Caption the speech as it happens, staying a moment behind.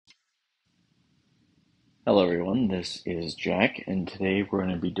Hello everyone, this is Jack, and today we're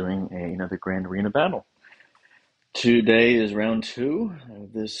going to be doing another Grand Arena battle. Today is round two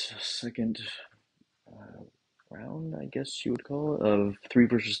of this second uh, round, I guess you would call it, of 3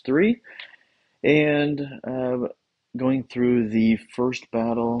 versus 3. And going through the first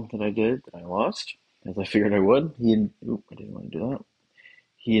battle that I did, that I lost, as I figured I would. I didn't want to do that.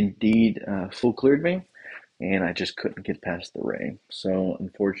 He indeed full cleared me, and I just couldn't get past the ray. So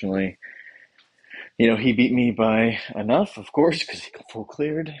unfortunately, he beat me by enough, of course, because he full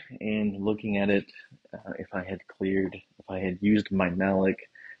cleared. And looking at it, if I had used my Malik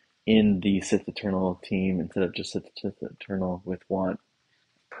in the Sith Eternal team instead of just Sith Eternal with Watt,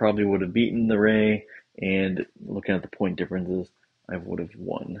 probably would have beaten the Ray. And looking at the point differences, I would have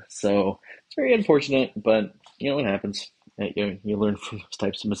won. So it's very unfortunate, but it happens. You learn from those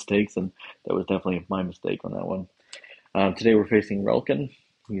types of mistakes, and that was definitely my mistake on that one. Today we're facing Relkin.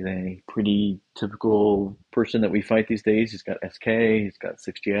 He's a pretty typical person that we fight these days. He's got SK, he's got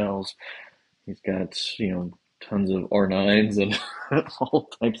 6GLs, he's got, tons of R9s and all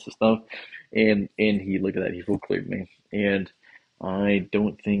types of stuff. And he, look at that, he full cleared me. And I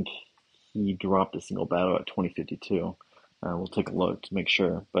don't think he dropped a single battle at 2052. We'll take a look to make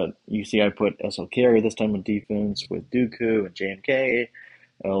sure. But you see I put SLK this time on defense with Dooku and JMK,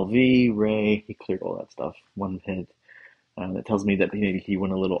 LV, Ray. He cleared all that stuff. One hit. That tells me that maybe he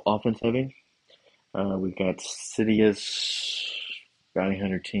went a little offense heavy. We've got Sidious, Bounty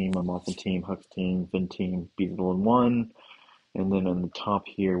Hunter team, Amaltham team, Hux team, Vin team, Beatable in one. And then on the top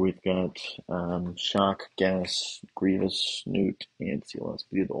here, we've got Shock, Gas, Grievous, Newt, and CLS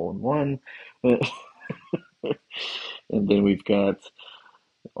Beatable in one. And then we've got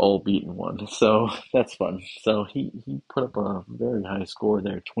all beaten one. So that's fun. So he put up a very high score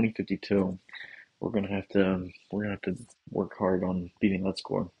there, 2052. We're gonna have to work hard on beating that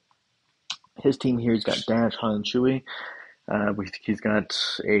score. His team here, he's got Dash, Han, and Chewie. He's got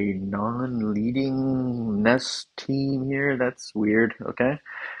a non-leading Nest team here. That's weird. Okay,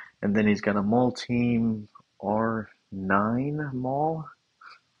 and then he's got a Maul team, R9 Maul.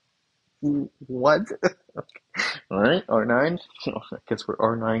 What? All right, R9. I guess we're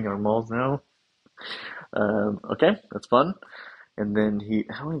R9 our Mauls now. Okay, that's fun. And then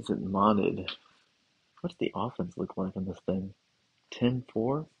how is it modded? What's the offense look like on this thing?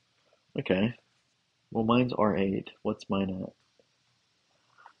 10-4? Okay. Well, mine's R8. What's mine at?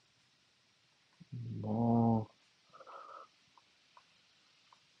 Oh,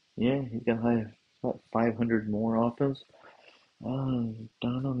 yeah, he's got about 500 more offense. I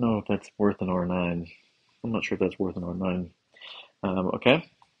don't know if that's worth an R9. I'm not sure if that's worth an R9. Okay,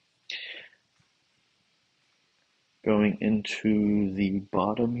 going into the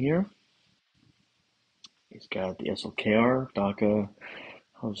bottom here, he's got the SLKR, DACA.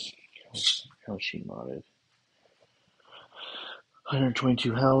 How's she modded?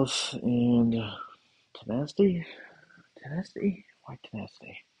 122 health and tenacity. Tenacity? Why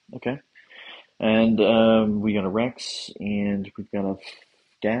tenacity? Okay. And we got a Rex, and we've got a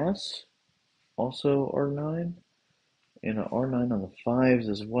Gas, also R9, and an R9 on the fives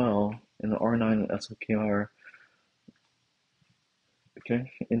as well, and an R9 on SLKR.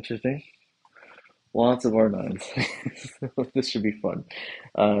 Okay, interesting. Lots of R9s. This should be fun.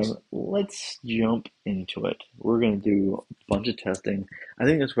 Let's jump into it. We're going to do a bunch of testing. I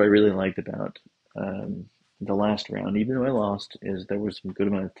think that's what I really liked about the last round, even though I lost, is there was some good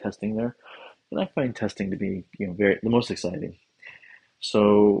amount of testing there. And I find testing to be, the most exciting.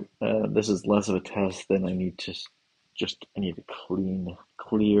 So this is less of a test than I need to I need to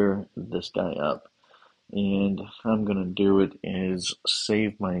clear this guy up. And how I'm gonna do it is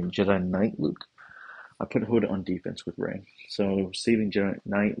save my Jedi Knight Luke. I put Hood on defense with Ray. So saving Jedi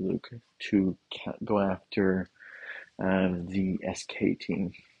Knight Luke to go after the SK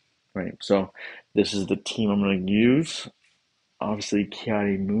team. Right. So this is the team I'm gonna use. Obviously,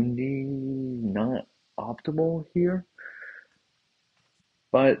 Kiari Mundi not optimal here,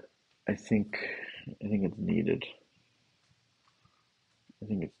 but I think it's needed. I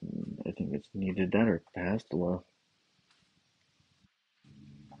think it's needed that or Pastilla.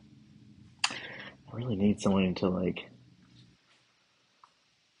 I really need someone to I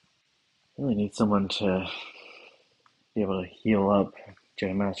really need someone to be able to heal up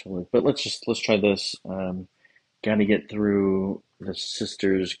Jedi Master Luke. But let's try this. Got to get through the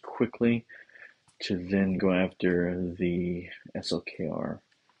sisters quickly to then go after the SLKR,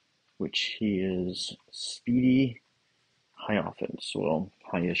 which he is speedy, high offense. Well,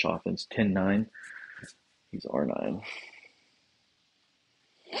 high-ish offense, 10-9. He's R9.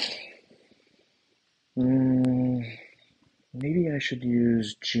 Maybe I should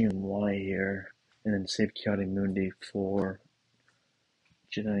use GMY here. and then save Chaotic Mundi for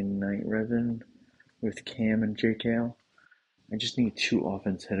Jedi Knight Revan with Cam and JKL. I just need 2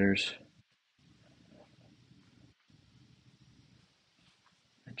 offense hitters.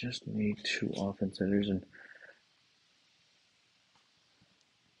 I just need 2 offense hitters, and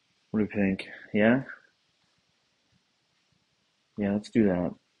what do you think? Yeah? Yeah, let's do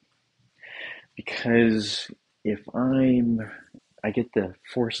that. Because if I get the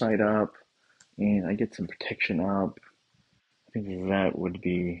foresight up and I get some protection up, I think that would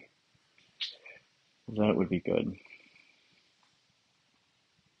be good.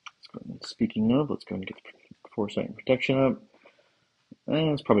 Speaking of, let's go and get the foresight and protection up.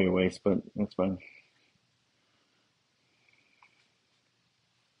 It's probably a waste, but that's fine.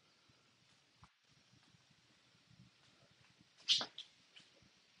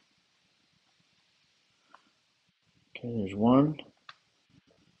 Okay, there's 1.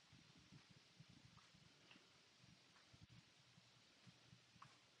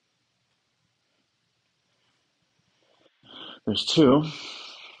 There's 2.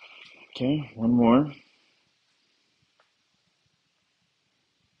 Okay, 1 more.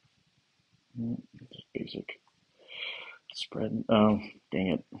 Just basic spread. Oh, dang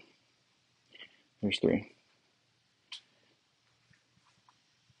it. There's 3.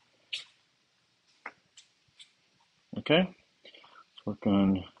 Okay, let's work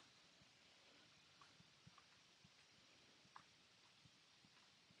on.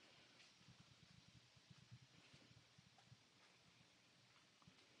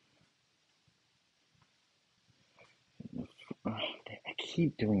 I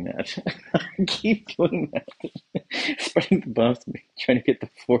keep doing that. I keep doing that. Spreading the buffs, trying to get the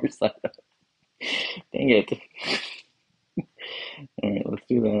foresight up. Dang it. Alright, let's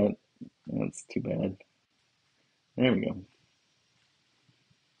do that. That's too bad. There we go.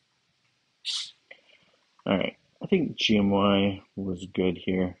 Alright, I think GMY was good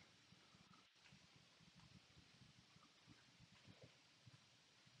here.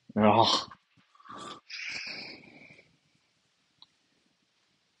 Oh,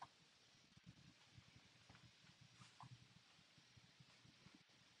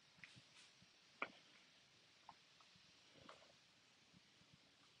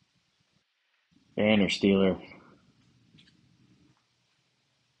 Banner Stealer.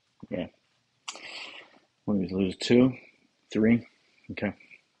 Yeah. We lose 2, 3. Okay.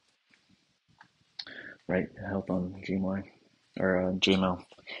 Right, health on GMY. Or GML.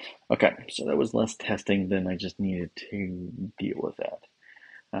 Okay, so that was less testing than I just needed to deal with that.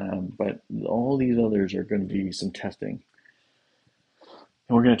 But all these others are going to be some testing.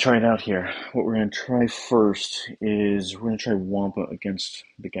 And we're going to try it out here. What we're going to try first is we're going to try Wampa against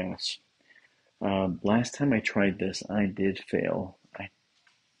the gas. Last time I tried this, I did fail. I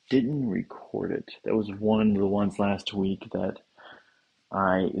didn't record it. That was one of the ones last week that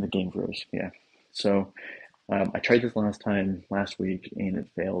the game froze. Yeah. So I tried this last week, and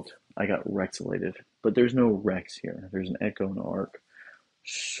it failed. I got Rexalated, but there's no Rex here. There's an Echo and an Arc.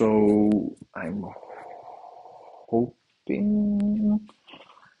 So I'm hoping.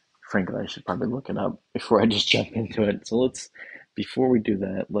 Frankly, I should probably look it up before I just jump into it. So before we do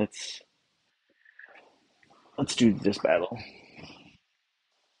that, let's do this battle.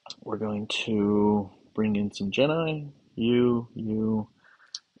 We're going to bring in some Jedi, you,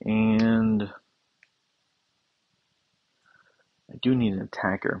 and I do need an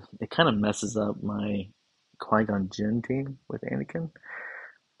attacker. It kind of messes up my Qui-Gon Jinn team with Anakin,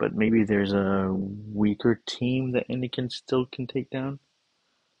 but maybe there's a weaker team that Anakin still can take down,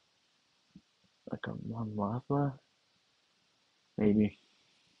 like a Mon Mothma, maybe.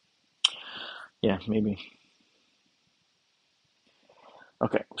 Yeah, maybe.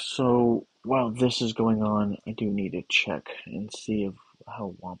 Okay, so while this is going on, I do need to check and see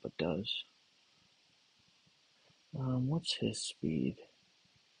how Wampa does. What's his speed?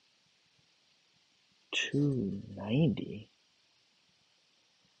 290.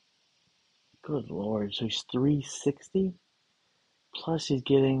 Good lord, so he's 360? Plus he's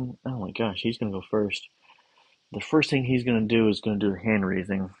getting, oh my gosh, he's gonna go first. The first thing he's gonna do is gonna do hand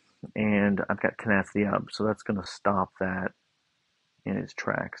raising, and I've got tenacity up, so that's gonna stop that in its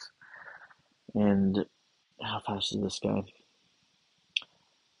tracks. And how fast is this guy?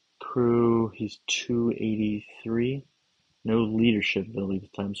 Crew, he's 283. No leadership ability this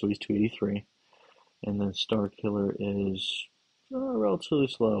time, so he's 283. And then Starkiller is relatively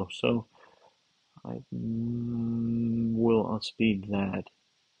slow, so I will outspeed that.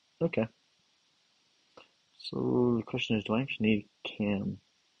 Okay. So the question is, do I actually need Cam?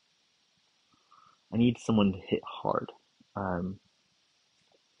 I need someone to hit hard.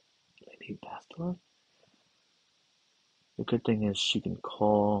 beat Bastila? The good thing is she can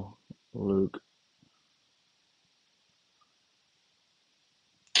call Luke.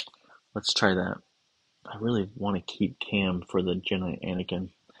 Let's try that. I really want to keep Cam for the Jedi Anakin.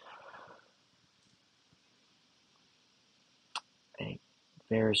 Hey,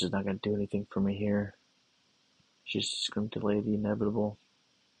 Varys is not going to do anything for me here. She's just going to delay the inevitable.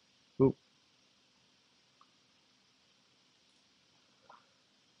 Oop.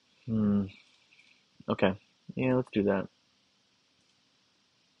 Okay. Yeah, let's do that.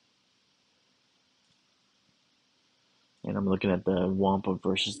 And I'm looking at the Wampa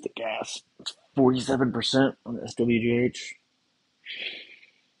versus the gas. It's 47% on the SWGH.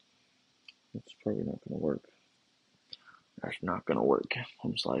 It's probably not going to work. That's not going to work.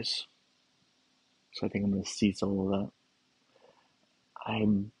 Home slice. So I think I'm going to cease all of that.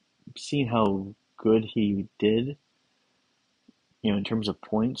 I'm seeing how good he did, in terms of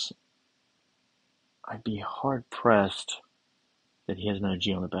points. I'd be hard pressed that he has another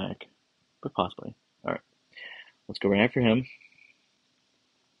G on the back, but possibly. All right, let's go right after him.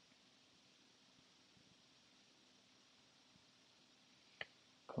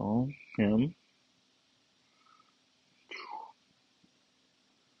 Call him.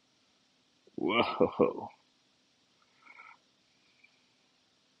 Whoa.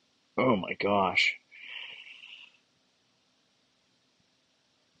 Oh my gosh.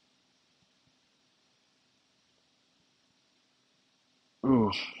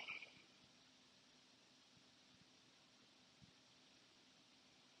 Ooh.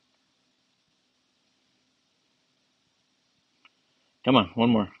 Come on, one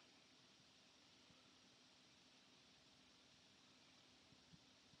more.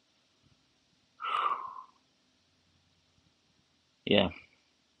 Yeah.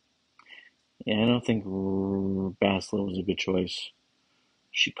 Yeah, I don't think Basler was a good choice.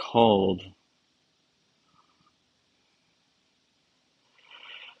 She called.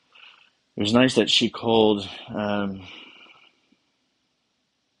 It was nice that she called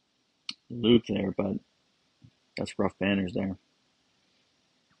Luke there, but that's rough banners there.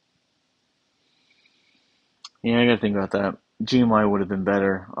 Yeah, I gotta think about that. GMI would have been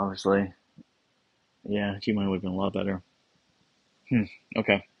better, obviously. Yeah, GMI would have been a lot better.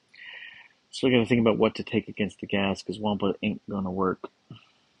 Okay. So I gotta think about what to take against the gas, because Wampa ain't gonna work. I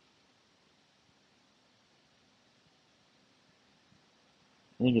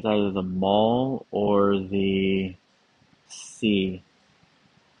think it's either the Maul or the C.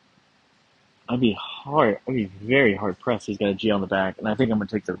 I'd be very hard pressed. He's got a G on the back, and I think I'm gonna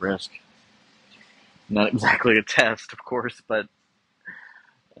take the risk. Not exactly a test, of course, but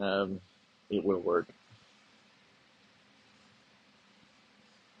it will work.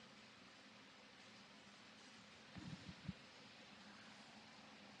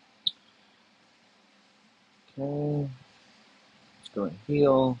 Okay, let's go and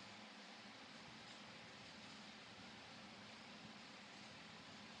heal.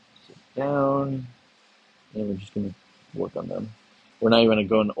 Sit down, and we're just gonna work on them. We're not even gonna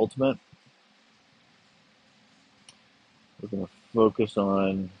go into ultimate. We're gonna focus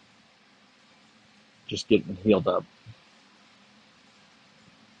on just getting healed up.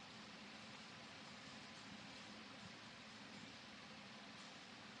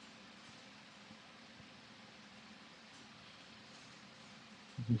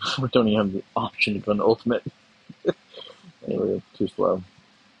 We don't even have the option to go into ultimate. Anyway, too slow.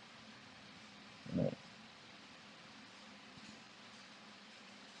 All right.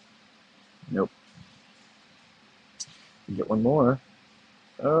 Nope. Get one more.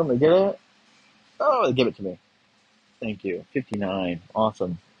 Oh, they get it? Oh, they give it to me. Thank you. 59.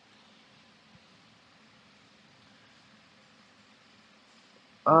 Awesome.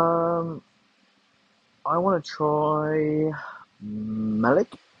 Um, I want to try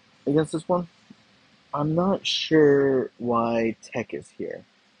Malik against this one. I'm not sure why Tech is here.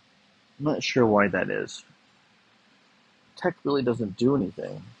 I'm not sure why that is. Tech really doesn't do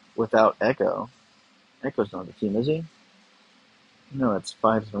anything without Echo. Echo's not on the team, is he? No, it's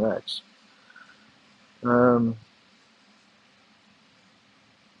Fives and Rex. Um,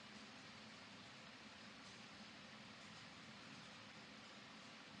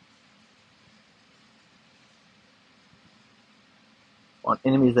 on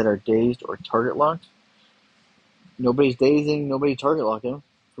enemies that are dazed or target locked, nobody's dazing, nobody's target locking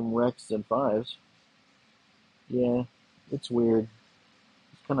from Rex and Fives. Yeah, it's weird.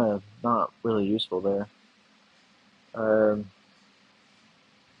 It's kind of not really useful there. Um,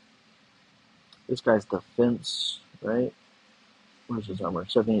 this guy's defense, right? Where's his armor?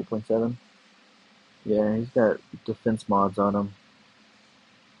 78.7? Yeah, he's got defense mods on him.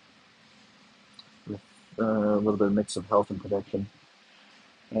 a little bit of mix of health and protection.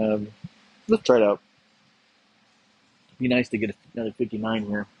 Um, let's try it out. It'd be nice to get another 59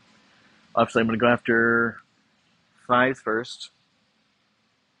 here. Obviously, I'm going to go after fives first.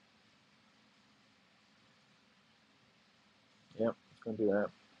 Yep, it's going to do that.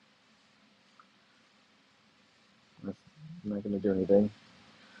 That's not going to do anything.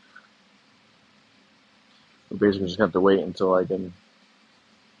 We basically just have to wait until I can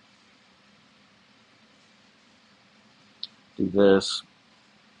do this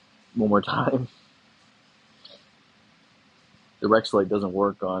one more time. The Rex Light doesn't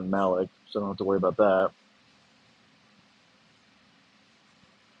work on Malik, so I don't have to worry about that.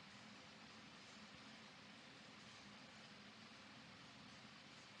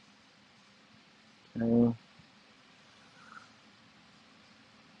 Okay.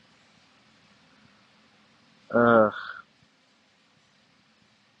 Uh,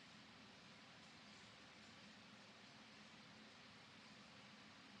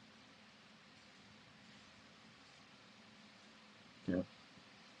 yeah.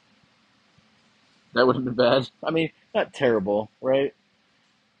 That would have been bad. I mean, not terrible, right?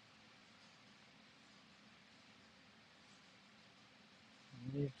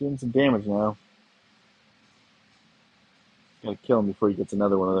 He's doing some damage now. Gotta kill him before he gets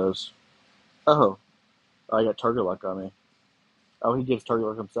another one of those. Oh, I got target lock on me. Oh, he gives target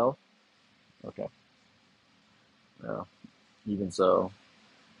lock himself? Okay. Well, even so,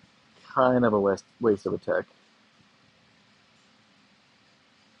 kind of a waste of a tech.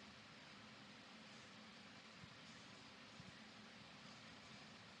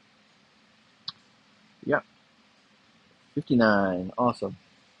 Yep, 59. Awesome.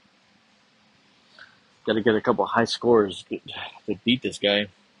 Got to get a couple high scores to beat this guy.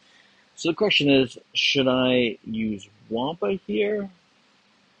 So the question is, should I use Wampa here?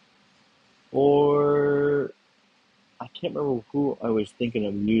 Or I can't remember who I was thinking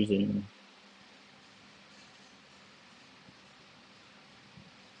of using.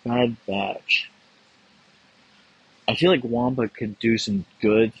 Bad Batch. I feel like Wampa could do some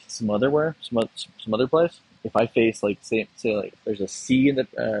good some other place. If I face like say like there's a C in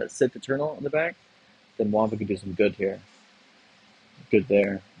the Sith Eternal in the back, then Wampa could do some good here. Good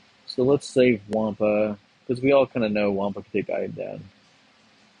there. So let's save Wampa because we all kind of know Wampa could take Iden down.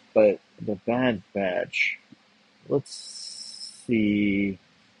 But the Bad Batch. Let's see.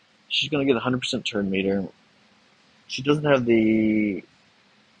 She's gonna get 100% turn meter. She doesn't have the.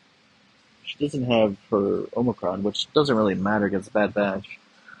 She doesn't have her Omicron, which doesn't really matter against Bad Batch.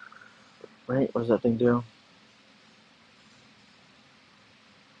 Right? What does that thing do?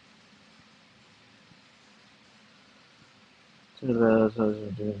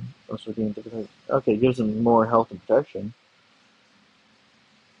 Okay, gives them more health and protection.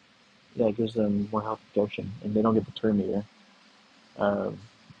 Yeah, it gives them more health and protection, and they don't get the turn meter. Um,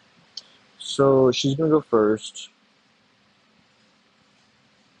 so she's gonna go first.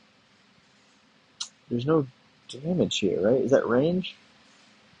 There's no damage here, right? Is that range?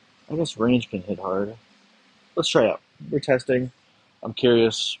 I guess range can hit hard. Let's try it out. We're testing. I'm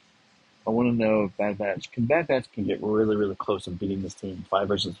curious. I want to know if Bad Batch can get really, really close in beating this team 5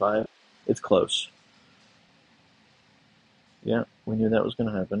 versus 5. It's close. Yeah, we knew that was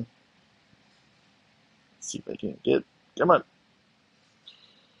going to happen. Let's see if I can get. Come on.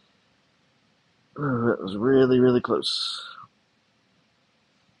 That was really, really close.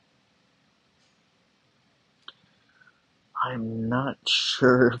 I'm not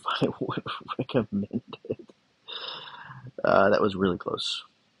sure if I would recommend it. That was really close.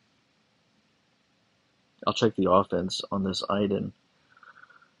 I'll check the offense on this Iden,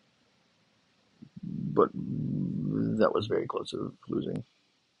 but that was very close to losing.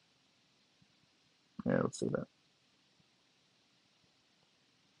 Yeah, let's see that.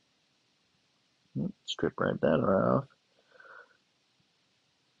 Strip right that off.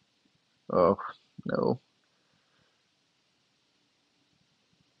 Oh, no.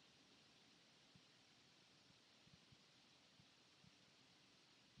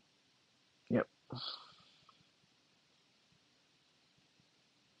 Yep.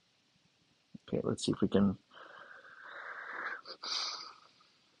 Okay, let's see if we can.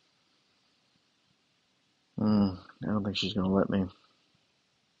 I don't think she's going to let me.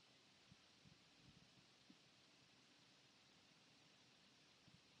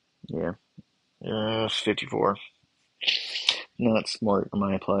 Yeah. Yeah, 54. Not smart in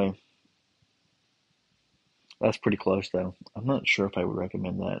my play. That's pretty close, though. I'm not sure if I would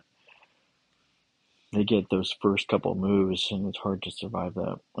recommend that. They get those first couple moves, and it's hard to survive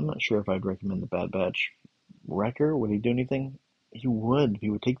that. I'm not sure if I'd recommend the Bad Batch. Wrecker, would he do anything? He would. He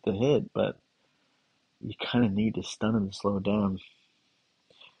would take the hit, but you kind of need to stun him to slow down.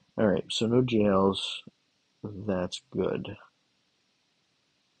 All right, so no jails. That's good.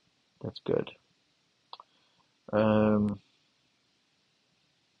 That's good. Um,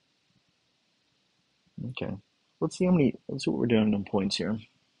 okay. Let's see how many. Let's see what we're doing on points here.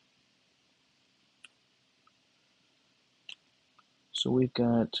 So we've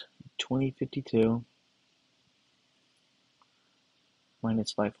got 2052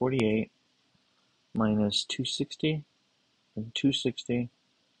 minus 548 minus 260 and 260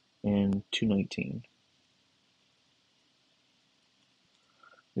 and 219,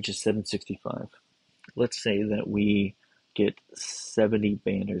 which is 765. Let's say that we get 70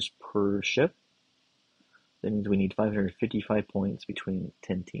 banners per ship. That means we need 555 points between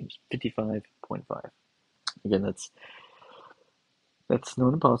 10 teams. 55.5. Again, that's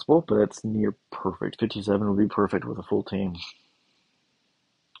not impossible, but it's near perfect. 57 would be perfect with a full team.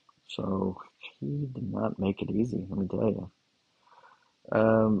 So he did not make it easy, let me tell you.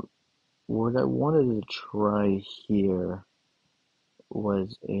 What I wanted to try here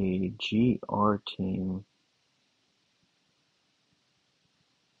was a GR team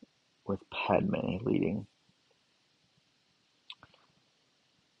with Padme leading.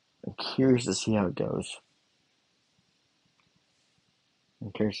 I'm curious to see how it goes.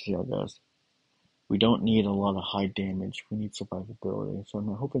 We don't need a lot of high damage. We need survivability. So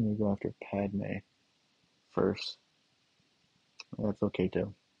I'm hoping they go after Padme first. That's okay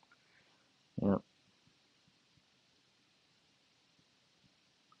too. Yeah.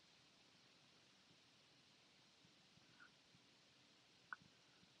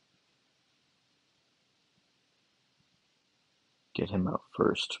 Get him out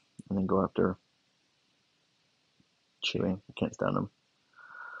first. And then go after Chewing. I can't stand him.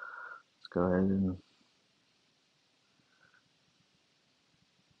 Let's go ahead and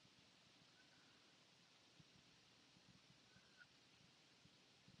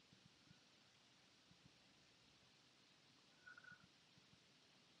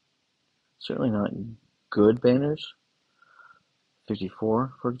certainly not good banners.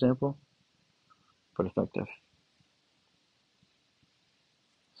 54, for example, but effective.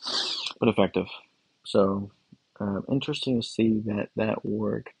 So interesting to see that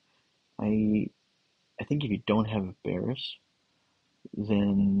work. I think if you don't have Barris,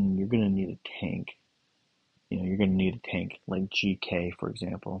 then you're gonna need a tank. You're gonna need a tank like GK, for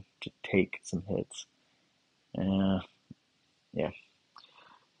example, to take some hits. Yeah.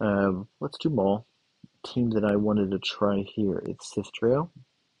 Let's do Maul. Team that I wanted to try here. It's Sith Trio.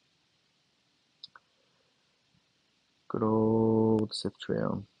 Good old Sith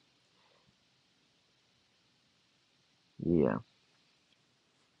Trio. Yeah.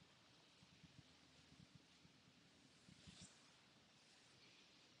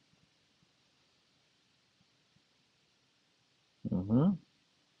 Mm-hmm.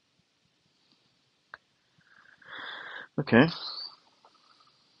 Okay.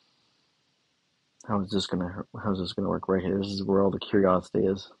 How's this gonna work right here? This is where all the curiosity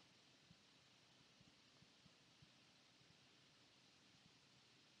is.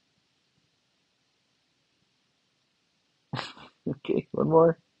 Okay, one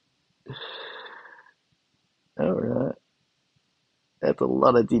more. All right. That's a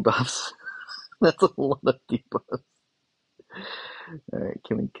lot of debuffs. That's a lot of debuffs. All right,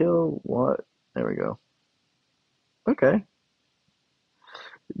 can we kill what? There we go. Okay.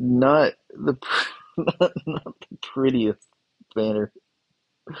 Not the not the prettiest banner.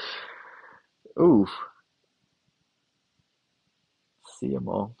 Oof. See them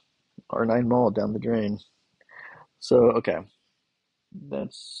all. R9 Mall down the drain. So okay,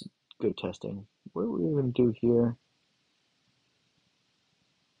 that's good testing. What are we gonna do here?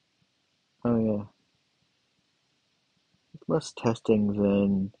 Oh yeah, less testing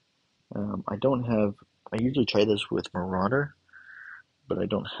than I don't have. I usually try this with Marauder, but I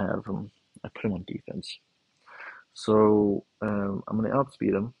don't have him. I put him on defense. So I'm going to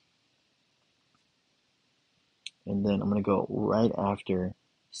outspeed him, and then I'm going to go right after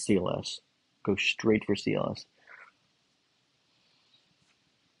CLS. Go straight for CLS.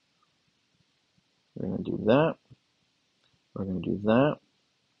 We're going to do that. We're going to do that.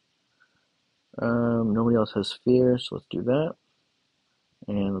 Nobody else has fear, so let's do that.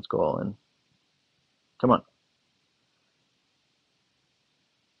 And let's go all in. Come on.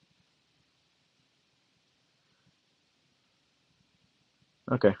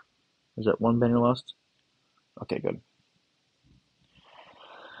 Okay. Is that one banner lost? Okay, good.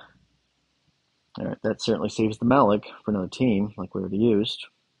 Alright, that certainly saves the Malik for another team, like we already used.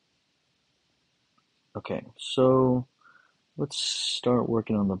 Okay, so let's start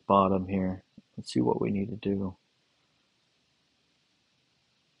working on the bottom here. Let's see what we need to do.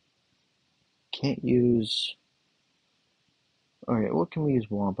 Can't use... Alright, what can we use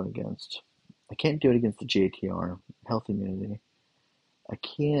Wampa against? I can't do it against the JTR, Health Immunity. I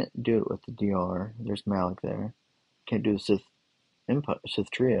can't do it with the DR. There's Malik there. Can't do the Sith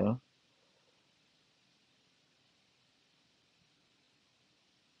Trio.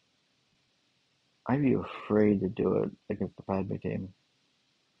 I'd be afraid to do it against the Padme team.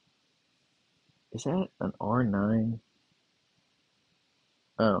 Is that an R9?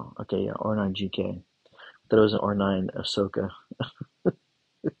 Oh, okay, yeah, R9 GK. That was an R9 Ahsoka.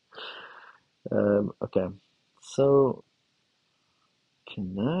 Okay, so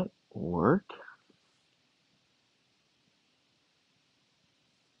can that work?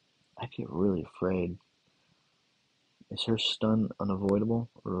 I get really afraid. Is her stun unavoidable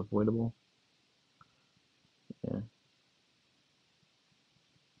or avoidable? Yeah.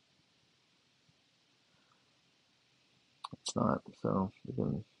 It's not, so we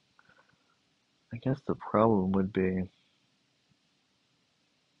can, I guess the problem would be,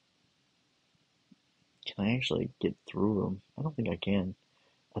 can I actually get through them? I don't think I can.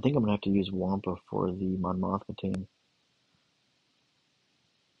 I think I'm gonna have to use Wampa for the Mon Mothma team.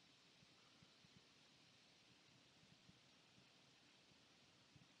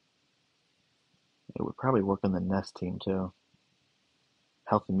 It would probably work on the Nest team too.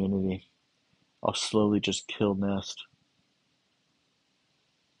 Health immunity. I'll slowly just kill Nest.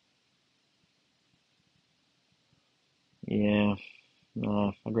 Yeah,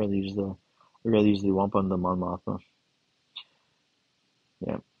 nah, I'd rather use the Wampa on the Mon Mothma.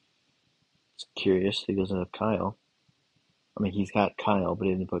 Yeah, it's curious. He doesn't have Kyle. I mean, he's got Kyle, but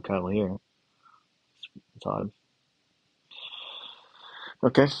he didn't put Kyle here. It's odd.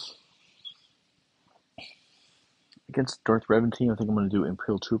 Okay. Against Darth Revan team, I think I'm going to do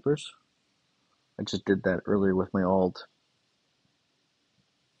Imperial Troopers. I just did that earlier with my alt.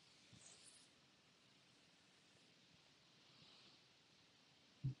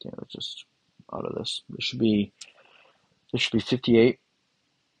 Okay, let's just auto this. This should be 58.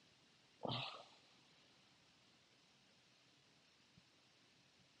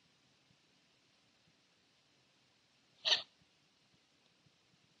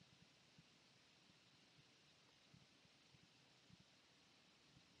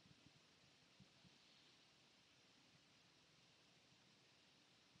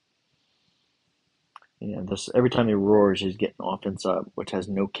 Yeah, this every time he roars, he's getting offense up, which has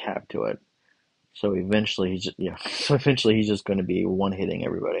no cap to it. So eventually he's just So eventually he's just going to be one hitting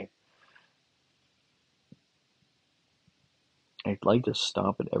everybody. I'd like to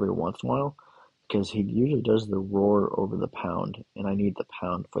stop it every once in a while because he usually does the roar over the pound, and I need the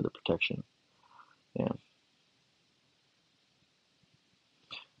pound for the protection. Yeah.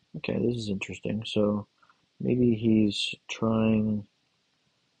 Okay, this is interesting. So maybe he's trying.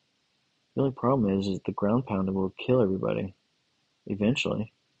 The only problem is the ground pound will kill everybody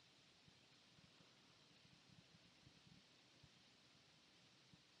eventually.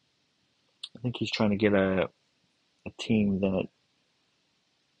 I think he's trying to get a team that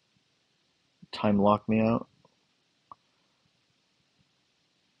time lock me out.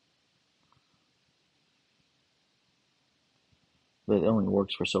 But it only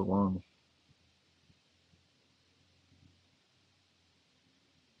works for so long.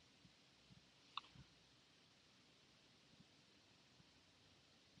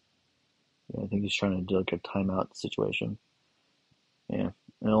 Yeah, I think he's trying to do like a timeout situation. Yeah,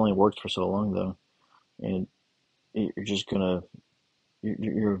 it only works for so long though, and you're just gonna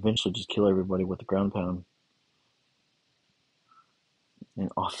you're eventually just kill everybody with the ground pound, and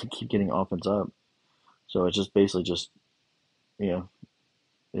often keep getting offense up. So it's just basically just you know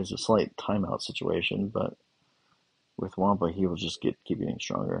it's a slight timeout situation, but with Wampa he will just keep getting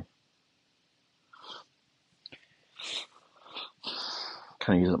stronger.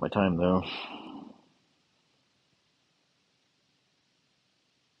 Kind of using up my time though.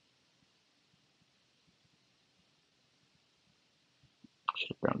 Should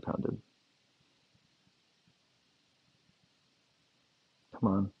have ground pounded. Come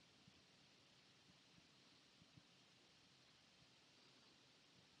on.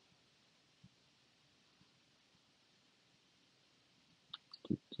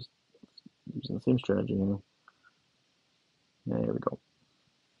 Keep just using the same strategy here. There we go.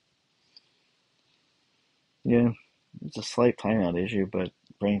 Yeah, it's a slight timeout issue, but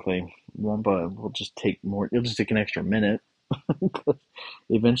frankly, Wampa will just take more. It'll just take an extra minute.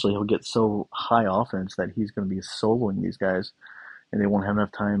 Eventually, he'll get so high offense that he's going to be soloing these guys, and they won't have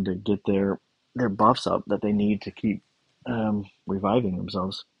enough time to get their buffs up that they need to keep reviving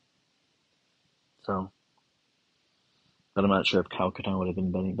themselves. So, but I'm not sure if Calcutta would have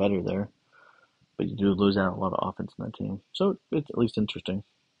been any better there. But you do lose out a lot of offense in that team. So it's at least interesting.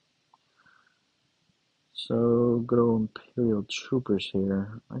 So good old Imperial Troopers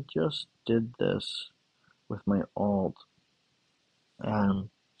here. I just did this with my alt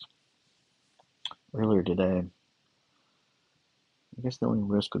earlier today. I guess the only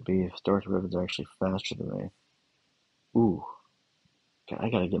risk would be if Darth Revan's are actually faster than me. Ooh, I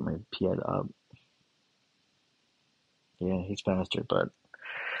gotta get my Piet up. Yeah, he's faster, but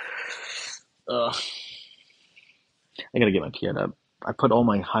I gotta get my Piet up. I put all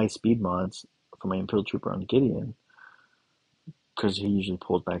my high speed mods for my Imperial Trooper on Gideon because he usually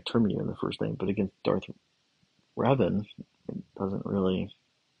pulls back Terminator in the first thing, but against Darth Revan, it doesn't really.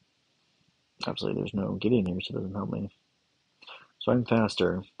 Obviously, there's no Gideon here, so it doesn't help me. So I'm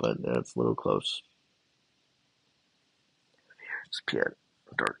faster, but that's a little close. Here's Piet,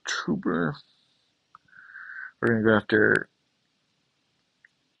 Dark Trooper. We're gonna go after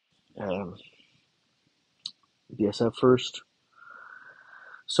BSF first.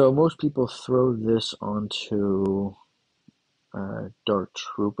 So most people throw this onto Dark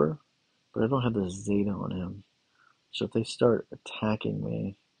Trooper, but I don't have the Zeta on him. So if they start attacking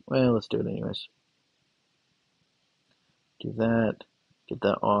me, well, let's do it anyways. Do that, get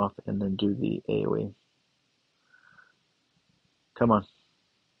that off, and then do the AoE. Come on.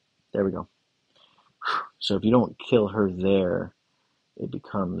 There we go. So if you don't kill her there, it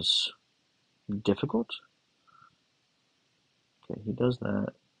becomes difficult. Okay, he does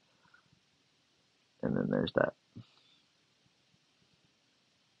that. And then there's that.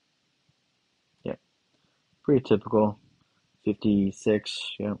 Yeah, pretty typical.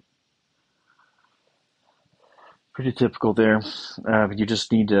 56, yeah. Pretty typical there. But you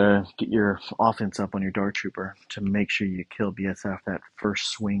just need to get your offense up on your Dark Trooper to make sure you kill BSF that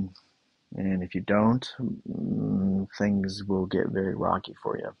first swing. And if you don't, things will get very rocky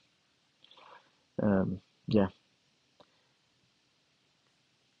for you. Yeah.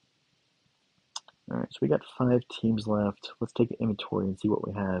 All right, so we got 5 teams left. Let's take an inventory and see what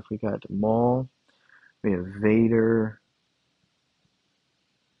we have. We got Maul, we have Vader,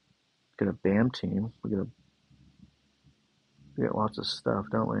 we got a BAM team. We got lots of stuff,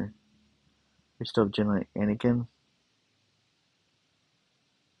 don't we? We still have Jedi Anakin.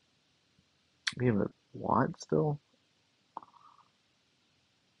 We have a Watt still.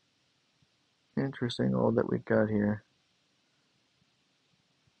 Interesting, all that we got here.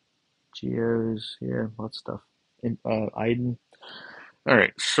 Geos, yeah, lots of stuff. And Iden. All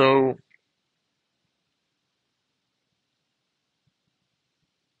right, so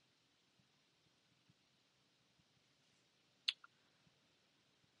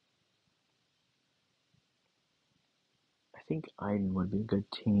I think Iden would be a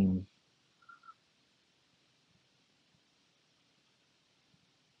good team.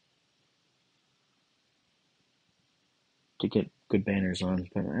 To get good banners on,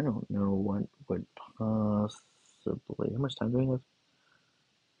 but I don't know what would possibly. How much time do we have?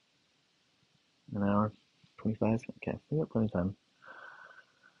 An hour? 25? Okay, we got plenty of time.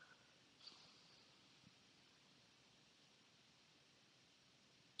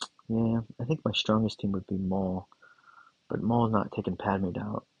 Yeah, I think my strongest team would be Maul, but Maul's not taking Padme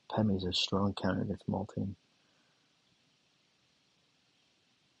down. Padme's a strong counter against Maul team.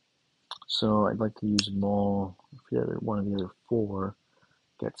 So I'd like to use Maul for one of the other 4.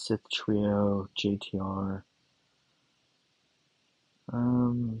 Got Sith Trio, JTR.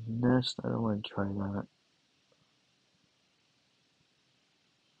 Nest, I don't want to try that.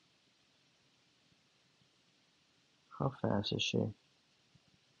 How fast is she?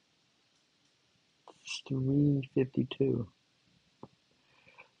 352.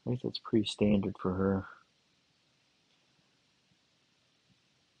 I think that's pretty standard for her.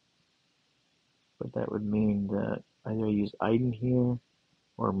 But that would mean that either I use Iden here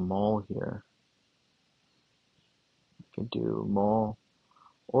or Maul here. I could do Maul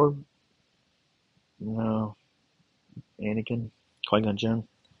or, no, Anakin, Qui-Gon Jinn.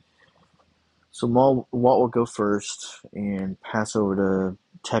 So Maul, Walt will go first and pass over to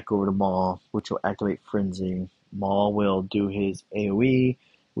Tech over to Maul, which will activate Frenzy. Maul will do his AoE,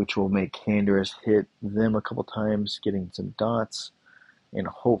 which will make Canderous hit them a couple times, getting some dots. And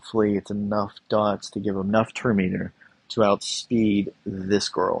hopefully it's enough dots to give him enough turn meter to outspeed this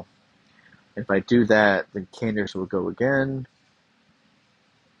girl. If I do that, then Canderous will go again,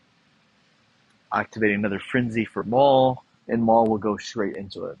 activate another Frenzy for Maul, and Maul will go straight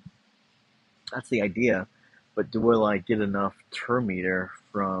into it. That's the idea. But will I get enough turn meter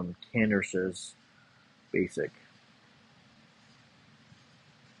from Canderous's basic?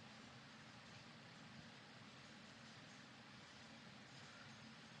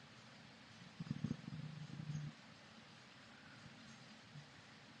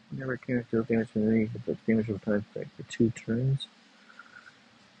 Whenever character deals damage to an enemy, the damage will time effect for 2 turns.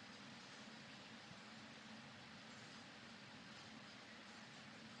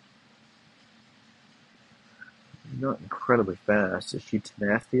 Not incredibly fast. Is she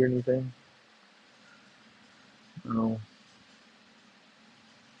tenacity or anything? No.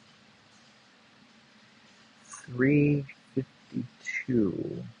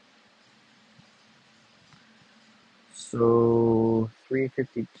 352. So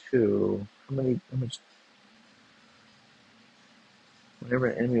 352. How much? Whenever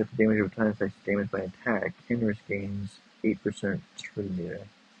an enemy with damage over time affects damage by attack, Henris gains 8% turn meter.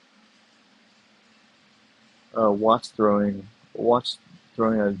 Watch throwing a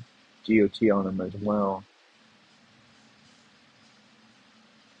GOT on him as well.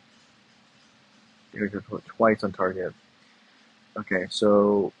 Damage put twice on target. Okay,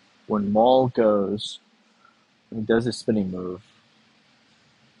 so when Maul goes, he does his spinning move.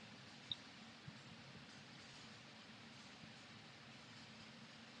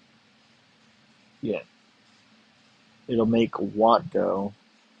 Yeah. It'll make Watt go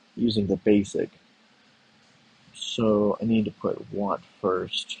using the basic. So I need to put Watt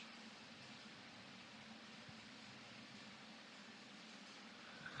first.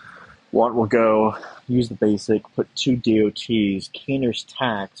 Watt will go, use the basic, put 2 DOTs. Canner's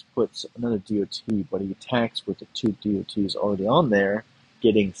tax puts another DOT, but he attacks with the 2 DOTs already on there,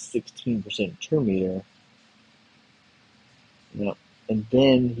 getting 16% turn meter. Yep. And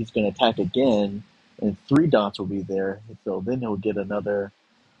then he's going to attack again, and 3 dots will be there. So then he'll get another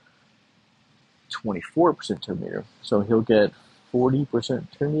 24% turn meter. So he'll get 40%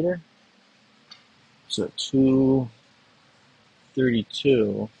 turn meter. So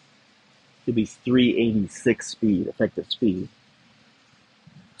 232. It'll be 386 speed, effective speed.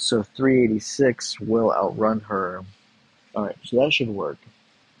 So 386 will outrun her. Alright, so that should work.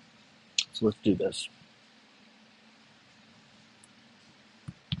 So let's do this.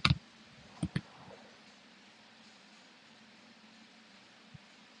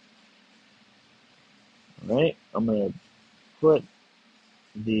 Alright, I'm going to put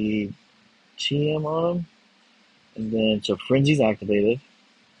the TM on him. And then, so Frenzy's activated.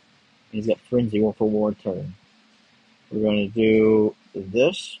 He's got Frenzy for 1 more turn. We're going to do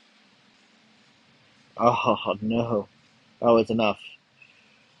this. Oh, no. Oh, it's enough.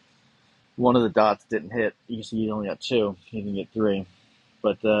 One of the dots didn't hit. You can see you only got 2. You can get 3.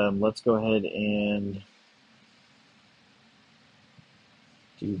 But let's go ahead and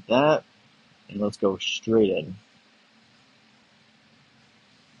do that. And let's go straight in.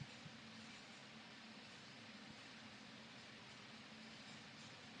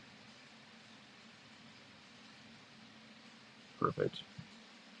 Perfect.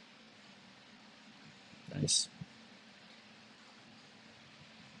 Nice.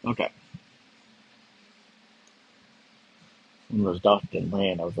 Okay. When those dots didn't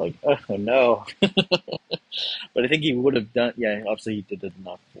land, I was like, oh no. But I think he would have done, yeah, obviously he did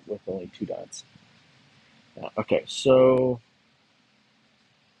enough with only 2 dots. Okay, so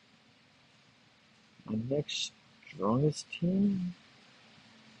my next strongest team,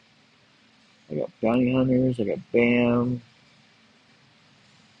 I got Bounty Hunters, I got BAM,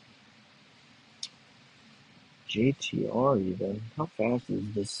 JTR even. How fast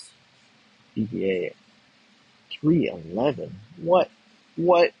is this BBA? 311. What?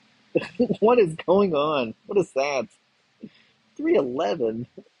 What? What is going on? What is that? 311?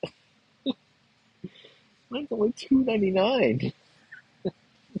 Mine's only 299.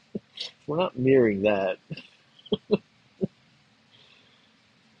 We're not mirroring that.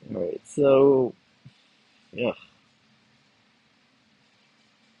 Alright, so, yeah.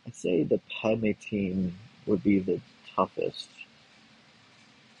 I'd say the Padme team would be the toughest.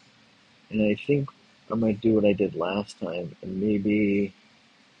 And I think I might do what I did last time, and maybe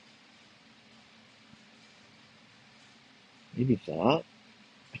that?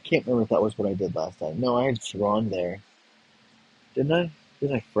 I can't remember if that was what I did last time. No, I had Thrawn there. Didn't I?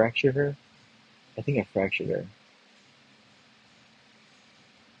 Didn't I fracture her? I think I fractured her.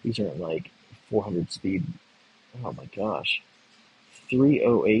 These are like 400 speed. Oh my gosh.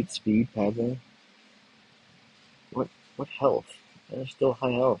 308 speed, Padme? What health? They're still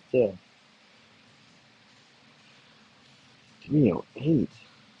high health, too. 308.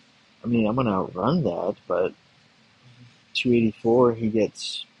 I mean, I'm gonna outrun that, but 284, he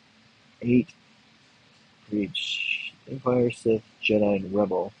gets 8 for each Empire, Sith, Jedi, and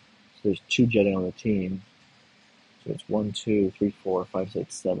Rebel. So there's 2 Jedi on the team. So it's 1, 2, 3, 4, 5,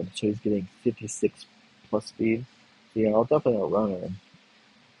 6, 7. So he's getting 56 plus speed. So yeah, I'll definitely outrun him.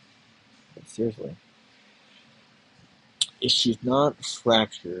 But seriously. If she's not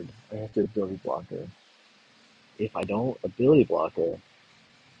fractured, I have to ability block her. If I don't ability block her,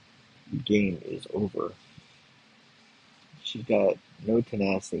 the game is over. She's got no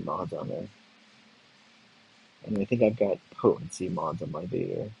tenacity mods on her. And I think I've got potency mods on my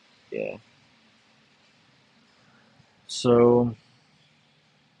Vader. Yeah. So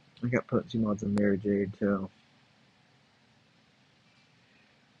I got potency mods on Mary Jade too.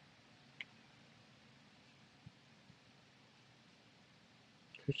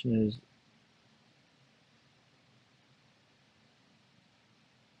 Question is,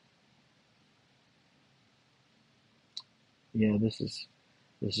 yeah, this is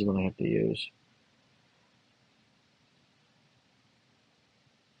what I have to use.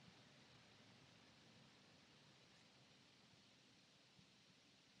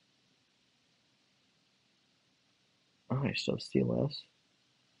 Oh, I still have Steel S.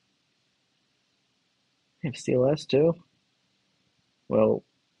 I have Steel S too. Well,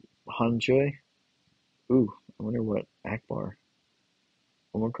 Hanjoy. Ooh, I wonder what Akbar.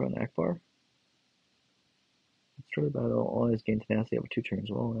 Omicron Akbar. Start the battle. Allies gain tenacity over 2 turns.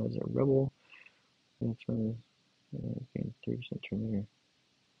 All allies are rebel. That's right. Gain 3% turn meter.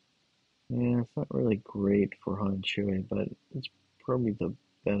 Yeah, it's not really great for Han and Chewie, but it's probably the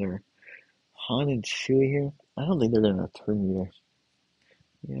better. Han and Chewie here? I don't think they're gonna turn meter.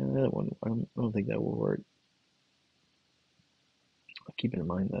 Yeah, that one. I don't think that will work. I'll keep it in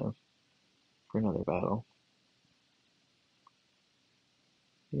mind though for another battle.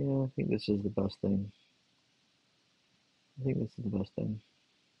 Yeah, I think this is the best thing. I think this is the best thing.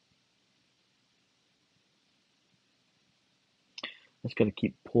 I just gotta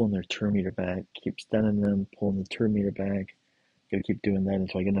keep pulling their turn meter back, keep stunning them, pulling the turn meter back. Gotta keep doing that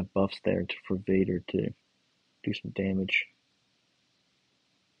until I get enough buffs there for Vader to do some damage.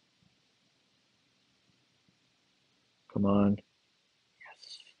 Come on.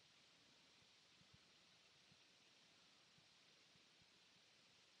 Yes.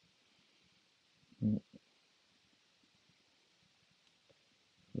 Mm,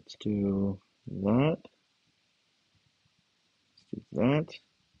 let's do that. Let's do that.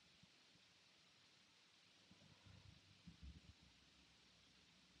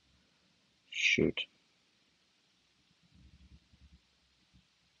 Shoot.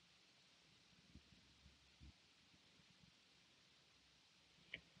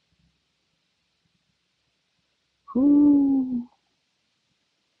 Whoo.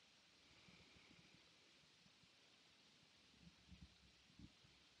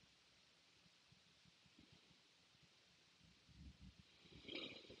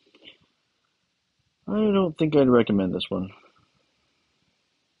 I don't think I'd recommend this one.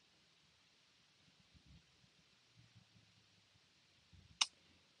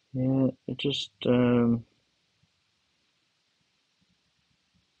 Yeah, it just it's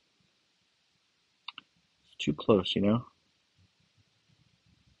too close, you know?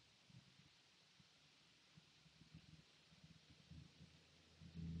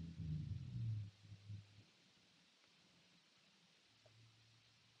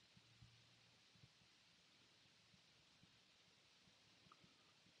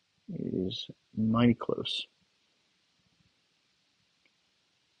 It is mighty close.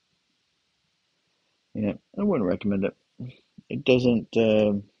 Yeah, I wouldn't recommend it. It doesn't.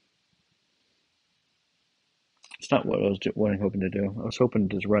 It's not what what I'm hoping to do. I was hoping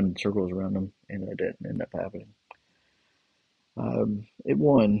to just run in circles around them, and it didn't end up happening. It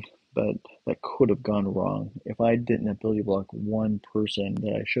won, but that could have gone wrong. If I didn't ability block one person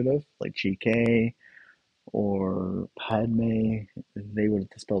that I should have, like GK or Padme, they would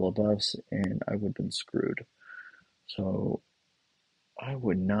have dispelled all buffs, and I would have been screwed. So I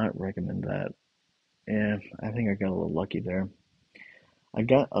would not recommend that. And I think I got a little lucky there. I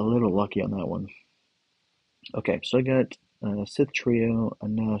got a little lucky on that one. Okay, so I got Sith Trio, a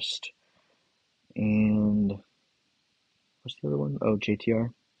Nest, and what's the other one? Oh,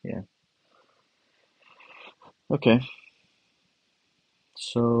 JTR. Yeah. Okay.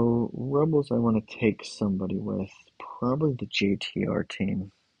 So Rebels, I want to take somebody with probably the JTR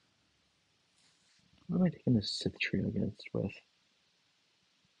team. What am I taking the Sith Trio against with?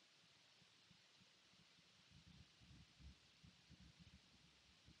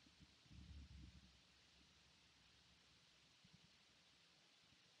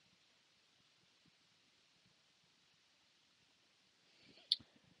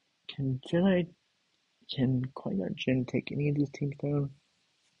 Can Jedi? Can Qui-Gon Jinn take any of these teams down?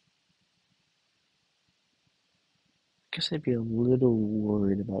 I guess I'd be a little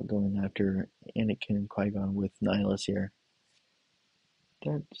worried about going after Anakin and Qui-Gon with Nihilus here.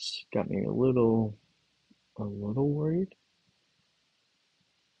 That's got me a little worried.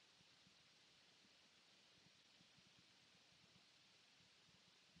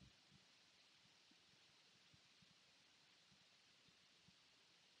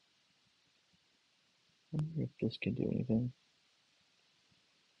 If this can do anything.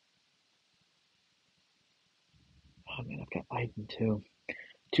 Oh man, I've got Iden too.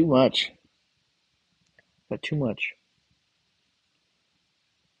 Too much. Got too much.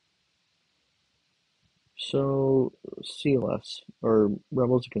 So CLS or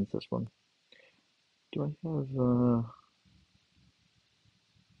Rebels against this one. Do I have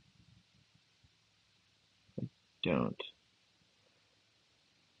don't.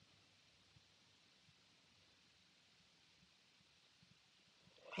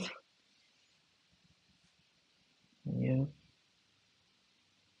 Yeah,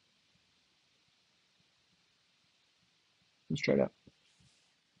 let's try it out.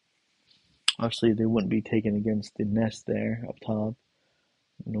 Obviously they wouldn't be taken against the nest there up top,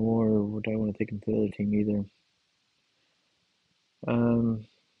 nor would I want to take them to the other team either. Um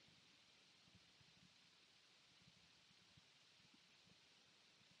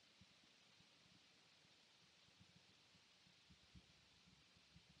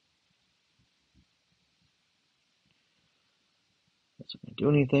that's not gonna do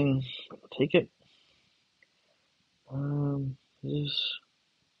anything. I'll take it. This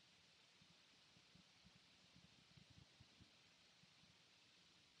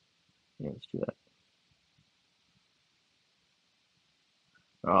yeah, let's do that.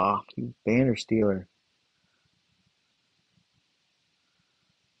 Ah, you banner stealer.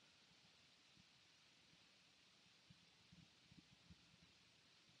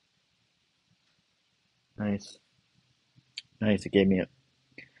 Nice. Nice, it gave me it.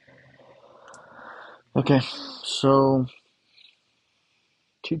 Okay, so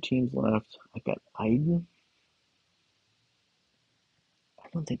two teams left. I've got Iden. I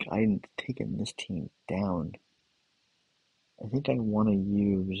don't think Iden's taking this team down. I think I want to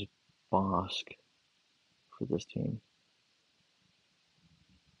use Bosk for this team.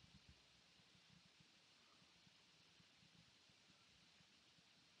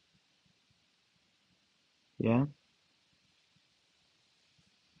 Yeah,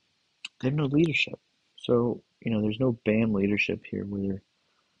 they have no leadership. So, there's no band leadership here where,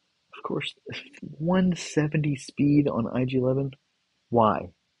 of course, 170 speed on IG-11. Why?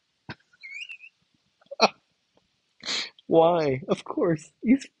 Why? Of course.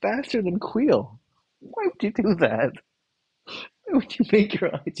 He's faster than Queel. Why would you do that? Why would you make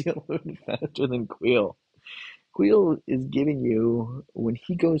your IG-11 faster than Queel? Queel is giving you, when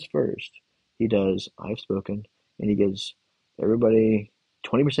he goes first, he does, I've spoken, and he gives everybody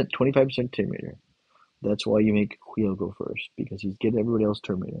 20%, 25% turn meter. That's why you make Queel go first, because he's getting everybody else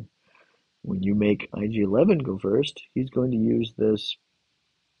turn meter. When you make IG-11 go first, he's going to use this,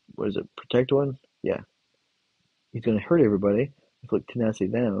 what is it, protect one? Yeah. He's going to hurt everybody, inflict tenacity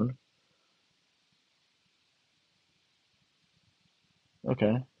down.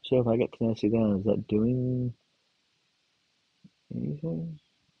 Okay, so if I get tenacity down, is that doing anything?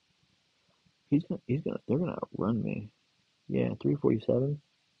 They're gonna outrun me. Yeah, 347.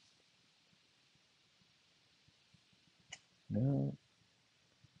 No,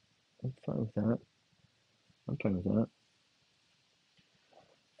 I'm fine with that. I'm fine with that.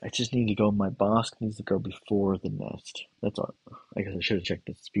 I just need to go. My boss needs to go before the nest. That's all. I guess I should have checked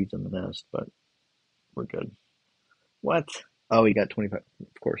the speeds on the nest, but we're good. What? Oh, he got 25.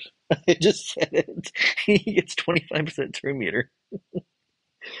 Of course. I just said it. He gets 25% turn meter.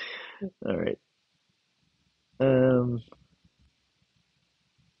 All right. Um,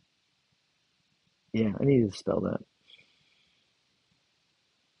 yeah, I need to spell that.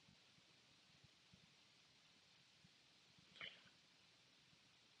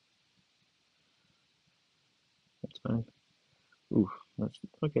 That's fine. Ooh, that's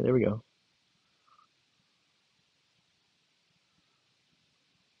okay. There we go.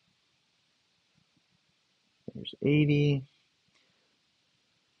 There's 80,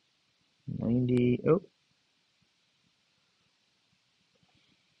 90. Oh,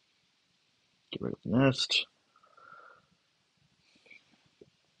 get rid of the nest.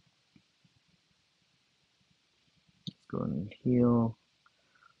 Let's go and heal.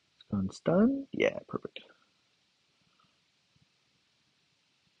 Let's go and stun. Yeah, perfect.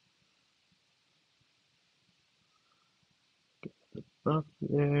 Get the buff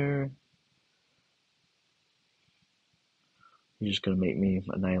there. You're just gonna make me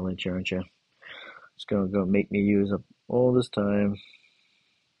annihilate you, aren't you? It's gonna go make me use up all this time.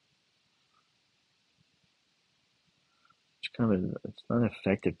 It's not an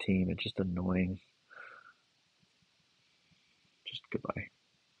effective team. It's just annoying. Just goodbye.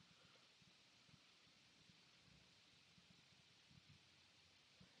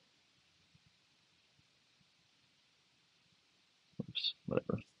 Oops,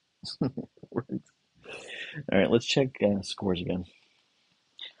 whatever. All right, let's check scores again.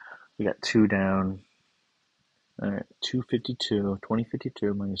 We got 2 down. All right, 252,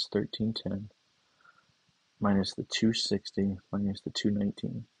 2052 minus 1310 minus the 260 minus the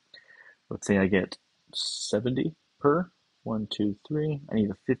 219. Let's say I get 70 per. 1, 2, 3. I need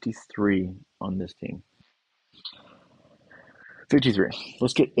a 53 on this team. 53.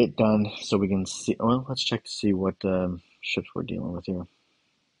 Let's get it done so we can see. Well, let's check to see what ships we're dealing with here.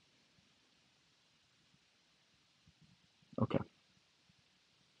 Okay.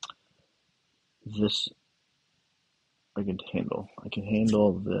 This I can handle. I can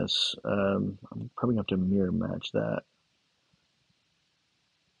handle this. I'm probably going to have to mirror match that.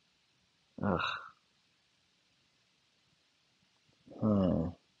 Ugh. Huh.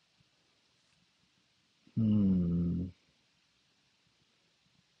 Hmm.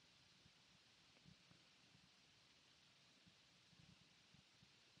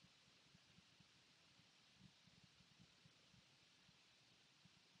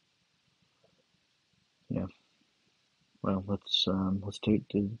 Yeah. Well, let's take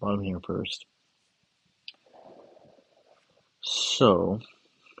to the bottom here first. So,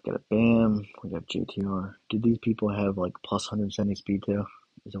 we got a BAM, we got JTR. Did these people have like plus 170 speed too?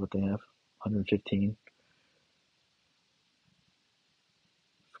 Is that what they have? 115?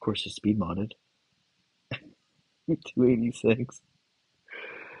 Of course, it's speed modded. 286.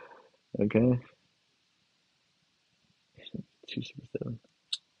 Okay. 267.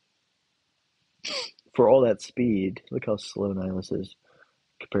 For all that speed, look how slow Nihilus is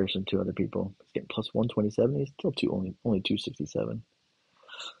in comparison to other people. He's getting plus 127. He's still only 267.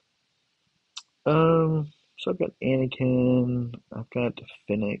 So I've got Anakin. I've got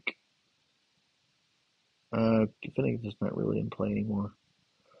Finnick. Finnick is not really in play anymore.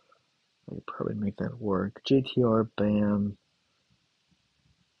 I could probably make that work. JTR, BAM.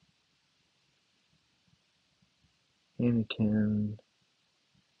 Anakin.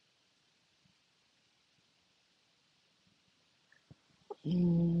 I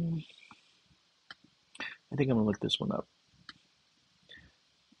think I'm gonna look this one up.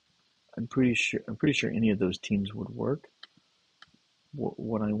 I'm pretty sure any of those teams would work.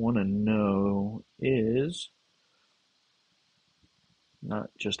 What I want to know is not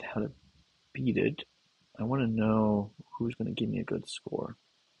just how to beat it. I want to know who's going to give me a good score.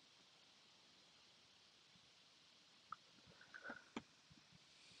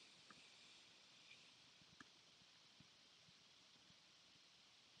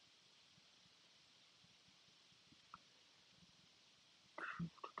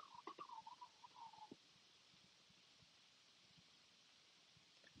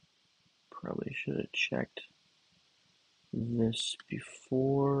 Probably should have checked this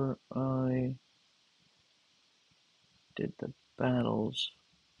before I did the battles.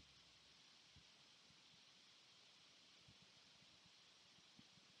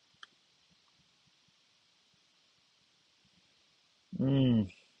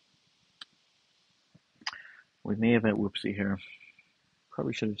 We may have a whoopsie here.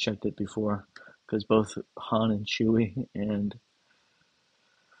 Probably should have checked it before, because both Han and Chewie and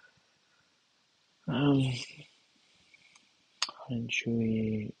Han and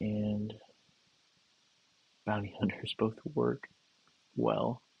Chewie and Bounty Hunters both work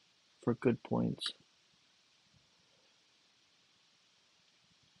well for good points.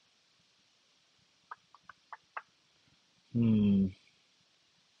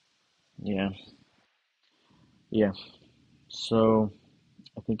 Yeah. Yeah. So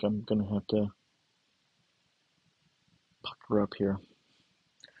I think I'm gonna have to pucker up here.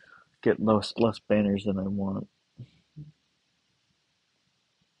 Get less banners than I want.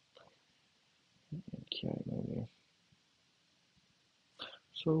 Okay, maybe.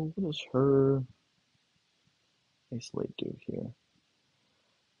 So what does her isolate do here?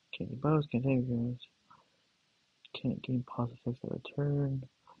 Can't bows, can't take guys. Can't gain positive effects at a turn.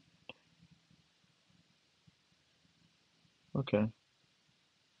 Okay.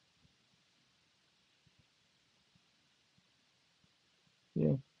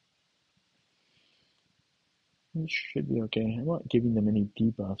 Yeah. It should be okay. I'm not giving them any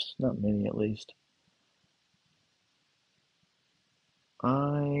debuffs. Not many, at least.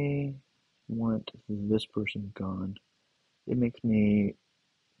 I want this person gone. It makes me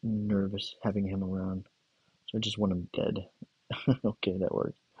nervous having him around. So I just want him dead. Okay, that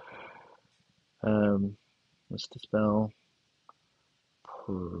worked. Let's dispel.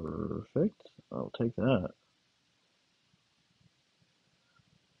 Perfect. I'll take that.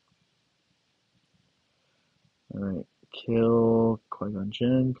 Alright. Kill Qui-Gon